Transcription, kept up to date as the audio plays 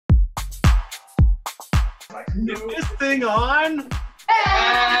Is this thing on?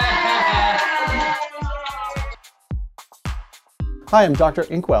 Hi, I'm Dr.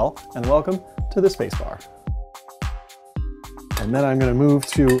 Inkwell, and welcome to the Spacebar. And then I'm going to move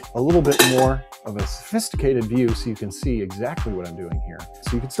to a little bit more of a sophisticated view so you can see exactly what I'm doing here.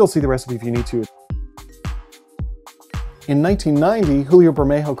 So you can still see the recipe if you need to. In 1990, Julio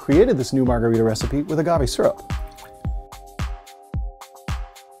Bermejo created this new margarita recipe with agave syrup.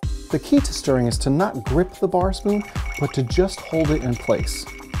 The key to stirring is to not grip the bar spoon, but to just hold it in place.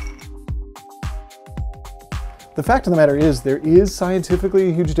 The fact of the matter is, there is scientifically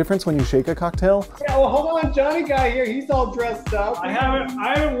a huge difference when you shake a cocktail. Yeah, well, hold on, Johnny guy here, he's all dressed up. I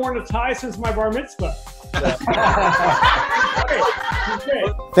haven't worn a tie since my bar mitzvah.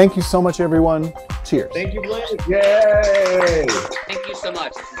 Thank you so much, everyone. Cheers. Thank you, Blaine. Yay! Thank you so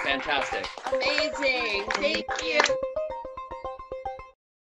much. This is fantastic. Amazing. Thank you.